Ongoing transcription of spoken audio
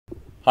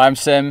Hi, I'm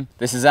Sim,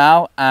 this is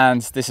Al,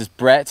 and this is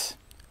Brett.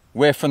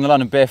 We're from the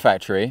London Beer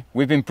Factory.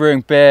 We've been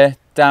brewing beer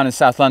down in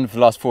South London for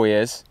the last 4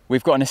 years.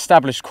 We've got an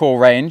established core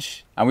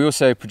range, and we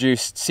also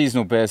produce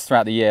seasonal beers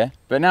throughout the year.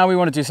 But now we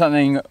want to do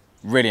something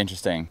really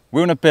interesting. We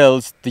want to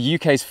build the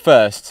UK's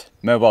first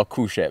mobile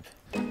cool ship.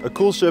 A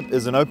cool ship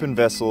is an open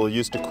vessel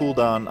used to cool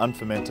down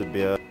unfermented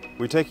beer.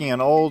 We're taking an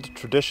old,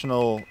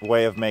 traditional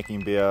way of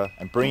making beer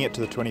and bringing it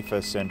to the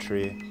 21st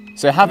century.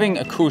 So having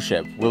a cool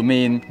ship will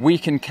mean we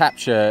can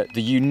capture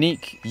the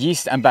unique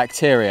yeast and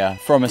bacteria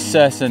from a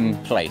certain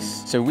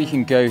place. So we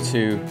can go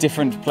to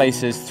different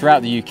places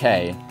throughout the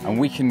UK and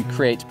we can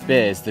create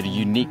beers that are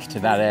unique to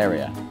that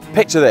area.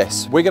 Picture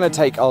this, we're going to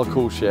take our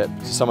cool ship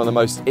to some of the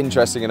most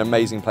interesting and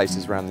amazing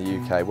places around the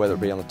UK, whether it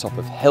be on the top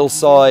of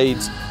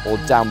hillsides or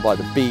down by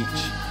the beach,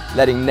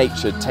 letting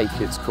nature take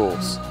its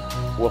course.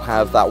 We'll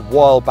have that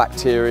wild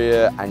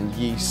bacteria and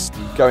yeast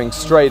going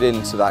straight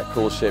into that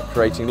cool ship,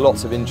 creating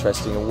lots of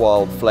interesting and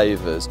wild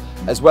flavours,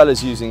 as well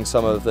as using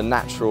some of the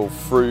natural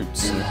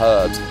fruits and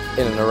herbs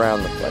in and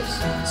around the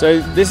place. So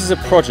this is a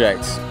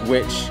project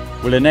which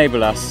will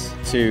enable us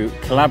to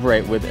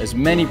collaborate with as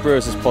many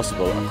brewers as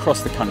possible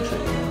across the country.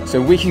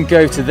 So we can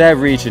go to their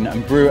region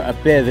and brew a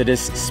beer that is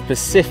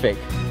specific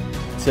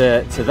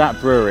to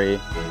that brewery,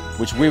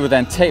 which we will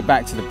then take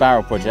back to the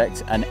barrel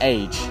project and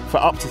age for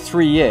up to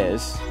 3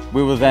 years.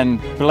 We will then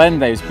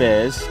blend those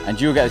beers and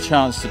you'll get a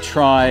chance to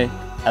try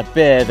a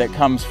beer that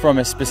comes from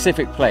a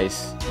specific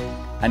place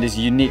and is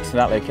unique to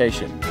that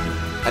location.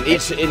 And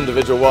each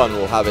individual one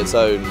will have its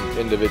own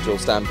individual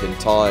stamp in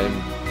time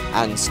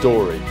and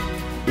story.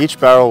 Each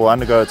barrel will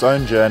undergo its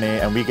own journey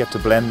and we get to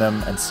blend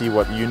them and see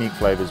what unique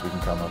flavours we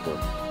can come up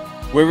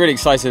with. We're really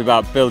excited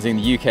about building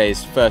the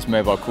UK's first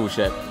mobile cool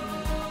ship,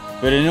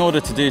 but in order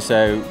to do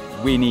so,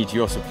 we need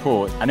your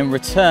support, and in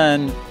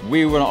return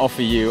we want to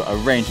offer you a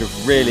range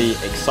of really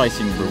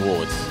exciting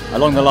rewards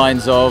along the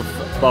lines of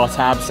bar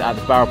tabs at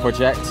the Barrel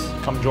Project.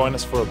 Come join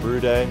us for a brew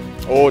day.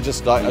 Or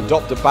just like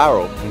adopt a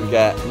barrel and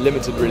get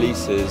limited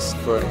releases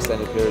for an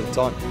extended period of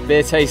time.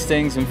 Beer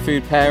tastings and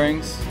food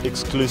pairings.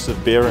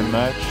 Exclusive beer and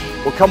merch.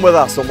 Or come with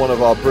us on one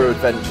of our brew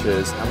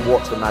adventures and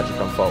watch the magic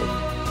unfold.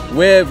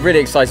 We're really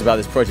excited about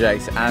this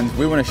project and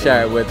we want to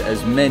share it with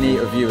as many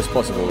of you as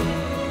possible.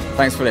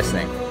 Thanks for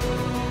listening.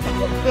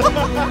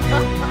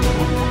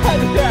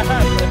 Yeah.